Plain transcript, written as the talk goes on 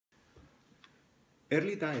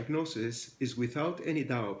Early diagnosis is without any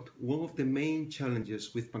doubt one of the main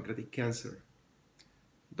challenges with pancreatic cancer.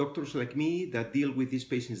 Doctors like me that deal with these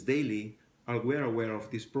patients daily are well aware of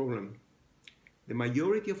this problem. The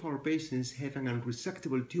majority of our patients have an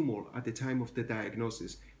unresectable tumor at the time of the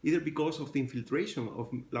diagnosis, either because of the infiltration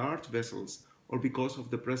of large vessels or because of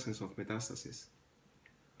the presence of metastasis.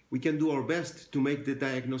 We can do our best to make the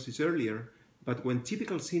diagnosis earlier, but when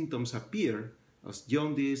typical symptoms appear, as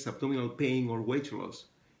jaundice, abdominal pain, or weight loss,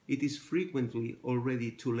 it is frequently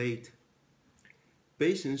already too late.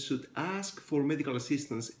 Patients should ask for medical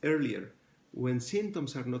assistance earlier when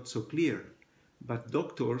symptoms are not so clear, but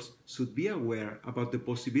doctors should be aware about the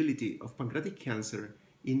possibility of pancreatic cancer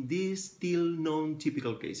in these still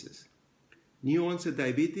non-typical cases. New-onset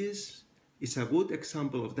diabetes is a good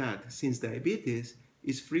example of that, since diabetes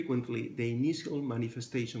is frequently the initial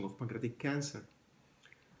manifestation of pancreatic cancer.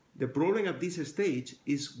 The problem at this stage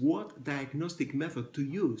is what diagnostic method to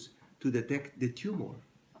use to detect the tumor.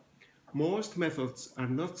 Most methods are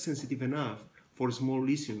not sensitive enough for small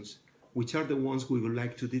lesions, which are the ones we would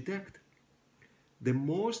like to detect. The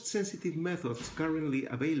most sensitive methods currently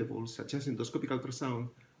available, such as endoscopic ultrasound,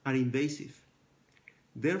 are invasive.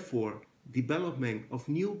 Therefore, development of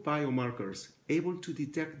new biomarkers able to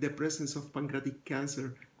detect the presence of pancreatic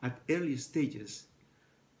cancer at early stages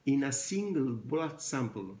in a single blood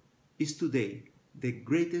sample is today the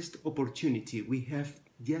greatest opportunity we have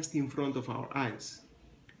just in front of our eyes.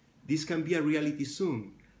 This can be a reality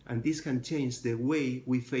soon, and this can change the way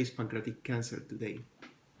we face pancreatic cancer today.